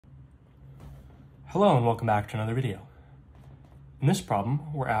Hello and welcome back to another video. In this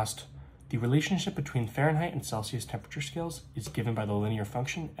problem, we're asked the relationship between Fahrenheit and Celsius temperature scales is given by the linear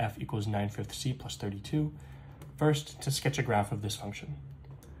function f equals 9/5 c plus 32. First, to sketch a graph of this function.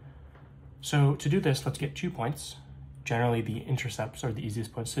 So to do this, let's get 2 points. Generally, the intercepts are the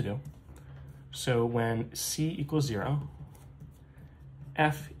easiest points to do. So when c equals 0,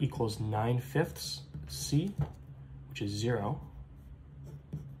 f equals 9/5 c, which is 0,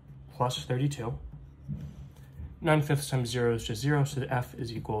 plus 32. 9/5 times 0 is just 0, so the f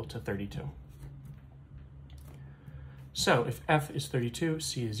is equal to 32. So if f is 32,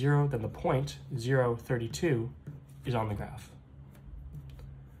 c is 0, then the point 0, 32 is on the graph.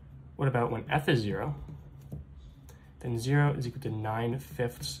 What about when f is 0? Then 0 is equal to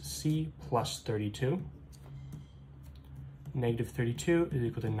 9/5 c plus 32. Negative 32 is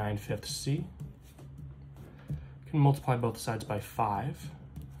equal to 9/5 c. You can multiply both sides by 5.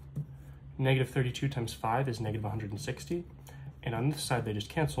 Negative 32 times 5 is negative 160, and on this side they just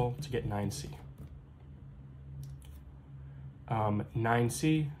cancel to get 9c.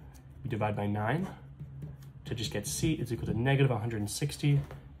 9c, we divide by 9 to just get c is equal to negative 160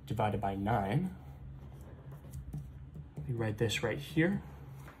 divided by 9. We write this right here.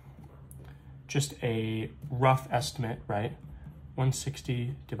 Just a rough estimate, right?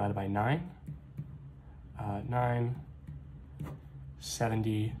 160 divided by 9,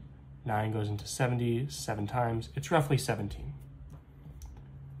 70, 9 goes into 70 7 times. It's roughly 17.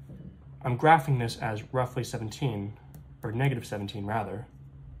 I'm graphing this as roughly 17, or negative 17 rather,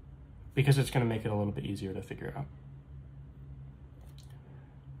 because it's going to make it a little bit easier to figure out.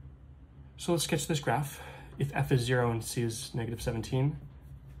 So let's sketch this graph. If f is 0 and c is negative 17,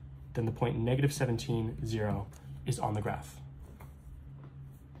 then the point negative 17, 0 is on the graph.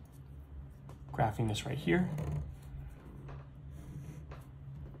 Graphing this right here.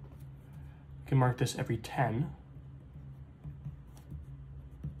 Can mark this every 10,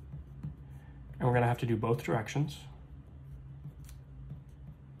 and we're going to have to do both directions.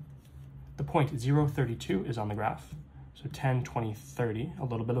 The point 0, 32 is on the graph, so 10, 20, 30, a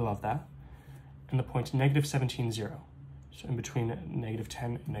little bit above that, and the point negative 17, 0, so in between negative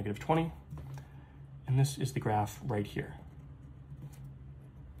 10 and negative 20, and this is the graph right here.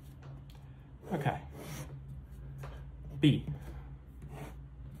 Okay. B.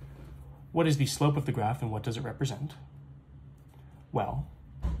 What is the slope of the graph and what does it represent? Well,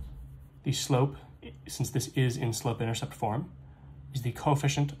 the slope, since this is in slope-intercept form, is the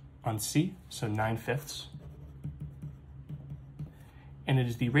coefficient on c, so 9/5, and it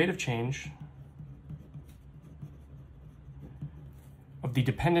is the rate of change of the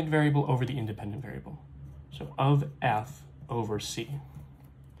dependent variable over the independent variable, so of f over c.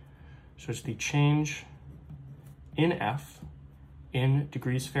 So it's the change in f in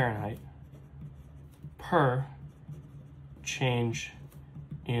degrees Fahrenheit per change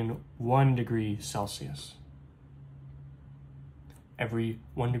in 1 degree Celsius. Every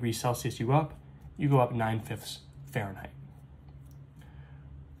 1 degree Celsius you go up 9/5 Fahrenheit.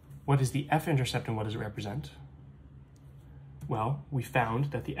 What is the F-intercept and what does it represent? Well, we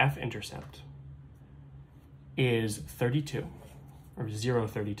found that the F-intercept is 32, or 0,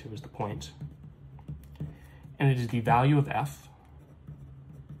 32 is the point, and it is the value of f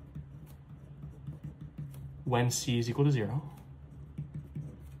when c is equal to 0.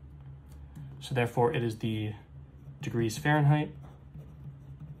 So therefore it is the degrees Fahrenheit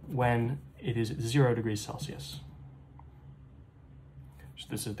when it is 0 degrees Celsius. So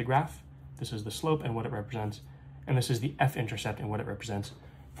this is the graph, this is the slope and what it represents, and this is the F-intercept and what it represents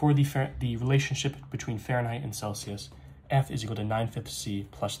for the relationship between Fahrenheit and Celsius. F is equal to 9/5 c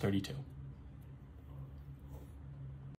plus 32.